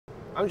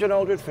I'm John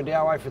Aldred for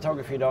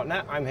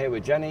DIYPhotography.net. I'm here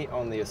with Jenny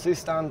on the ASUS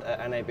stand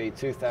at NAB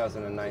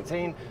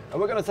 2019,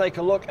 and we're going to take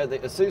a look at the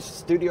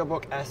ASUS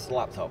StudioBook S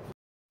laptop.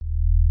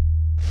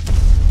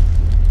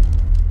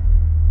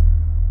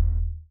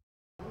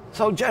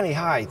 So Jenny,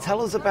 hi,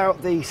 tell us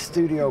about the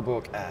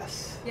StudioBook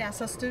S. Yeah,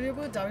 so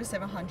StudioBook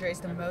W700 is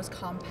the most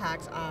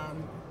compact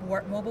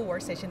mobile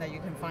workstation that you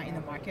can find in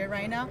the market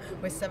right now,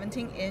 with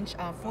 17-inch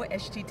Full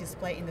HD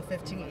display in the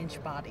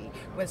 15-inch body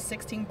with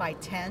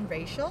 16:10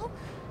 ratio.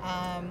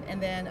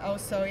 And then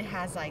also it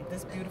has like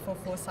this beautiful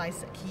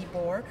full-size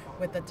keyboard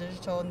with the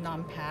digital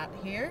numpad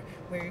here,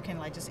 where you can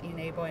like just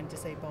enable and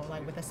disable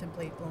like with a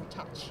simply little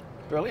touch.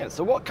 Brilliant.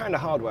 So what kind of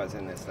hardware is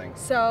in this thing?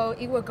 So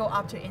it will go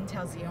up to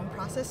Intel Xeon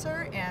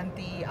processor, and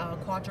the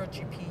Quadro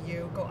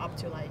GPU go up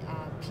to like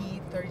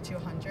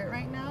P3200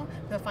 right now.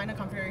 The final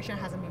configuration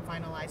hasn't been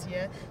finalized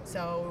yet,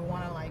 so we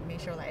want to like make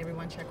sure that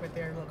everyone check with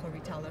their local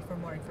retailer for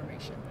more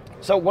information.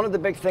 So one of the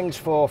big things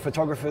for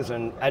photographers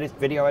and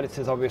video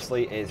editors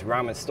obviously is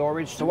RAM and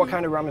storage. So what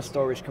kind of RAM and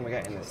storage can we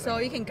get in this So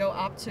thing? you can go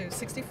up to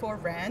 64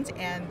 RAM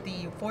and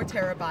the 4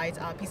 terabytes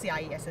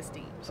PCIe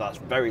SSD. So that's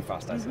very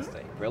fast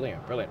SSD.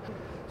 Brilliant, brilliant.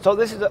 So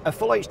this is a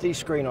full HD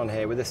screen on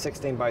here with a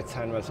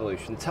 16:10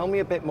 resolution. Tell me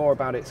a bit more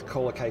about its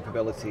color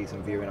capabilities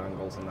and viewing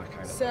angles and that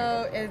kind of thing.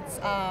 So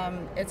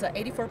it's an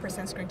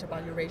 84% screen to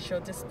body ratio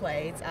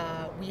display.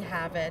 We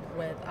have it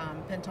with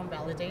Pantone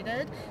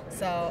validated.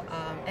 So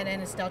and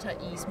then it's Delta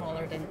E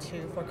smaller than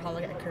 2 for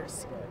color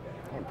accuracy.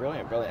 Oh,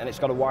 brilliant, brilliant. And it's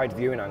got a wide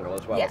viewing angle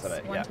as well, yes, isn't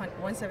it?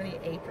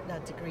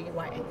 178 degree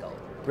wide angle.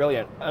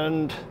 Brilliant.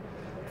 And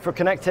for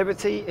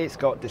connectivity, it's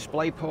got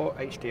DisplayPort,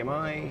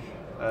 HDMI.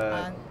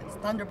 It's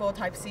Thunderbolt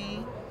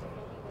Type-C.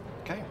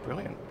 Okay,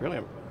 brilliant,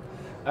 brilliant.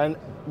 And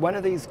when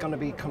are these going to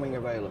be coming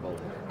available?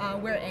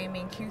 We're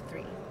aiming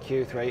Q3.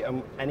 Q3.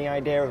 And any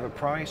idea of a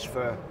price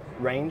for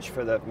range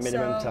for the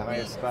minimum to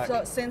highest spec?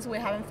 So since we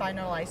haven't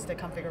finalized the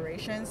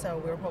configuration,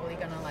 so we're probably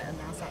going to like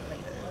announce that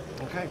later.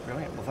 Okay,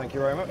 brilliant. Well, thank you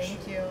very much.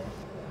 Thank you.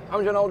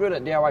 I'm John Aldred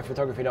at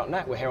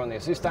DIYPhotography.net. We're here on the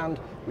ASUS stand.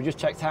 We just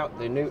checked out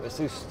the new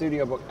ASUS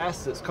StudioBook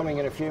S that's coming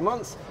in a few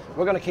months.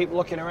 We're going to keep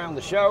looking around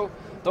the show.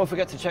 Don't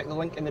forget to check the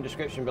link in the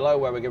description below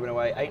where we're giving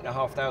away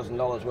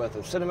 $8,500 worth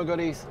of cinema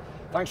goodies.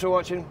 Thanks for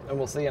watching, and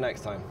we'll see you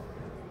next time.